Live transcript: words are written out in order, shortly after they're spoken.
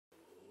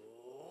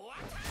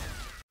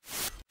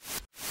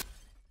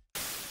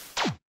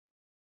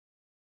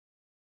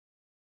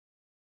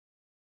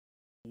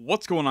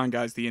What's going on,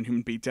 guys? The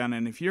Inhuman Beatdown,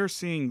 and if you're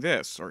seeing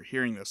this, or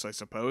hearing this, I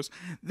suppose,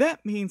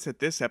 that means that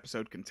this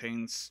episode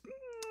contains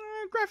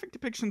graphic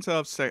depictions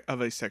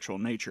of a sexual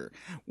nature,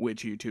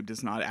 which YouTube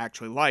does not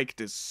actually like,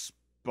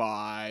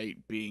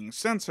 despite being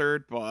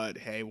censored, but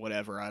hey,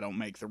 whatever, I don't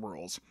make the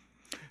rules.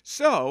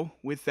 So,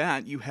 with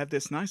that, you have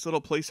this nice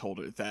little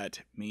placeholder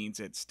that means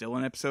it's still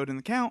an episode in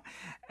the count,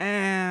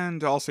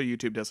 and also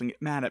YouTube doesn't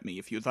get mad at me.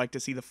 If you'd like to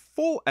see the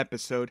full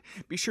episode,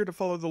 be sure to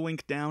follow the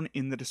link down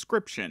in the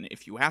description.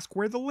 If you ask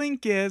where the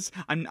link is,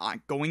 I'm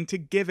not going to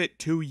give it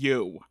to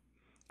you.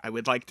 I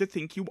would like to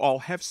think you all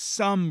have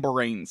some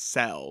brain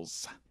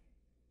cells.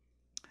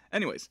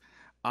 Anyways,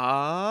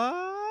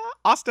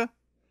 Asta!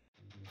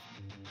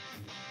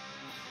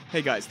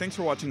 Hey guys, thanks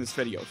for watching this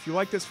video. If you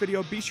like this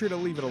video, be sure to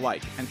leave it a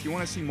like. And if you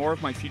want to see more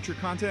of my future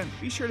content,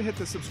 be sure to hit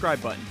the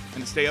subscribe button.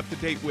 And to stay up to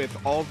date with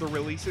all the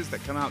releases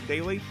that come out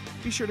daily,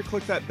 be sure to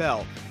click that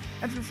bell.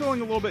 And if you're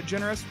feeling a little bit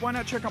generous, why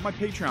not check out my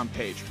Patreon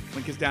page?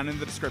 Link is down in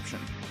the description.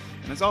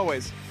 And as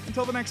always,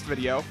 until the next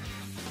video,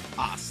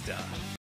 Asta.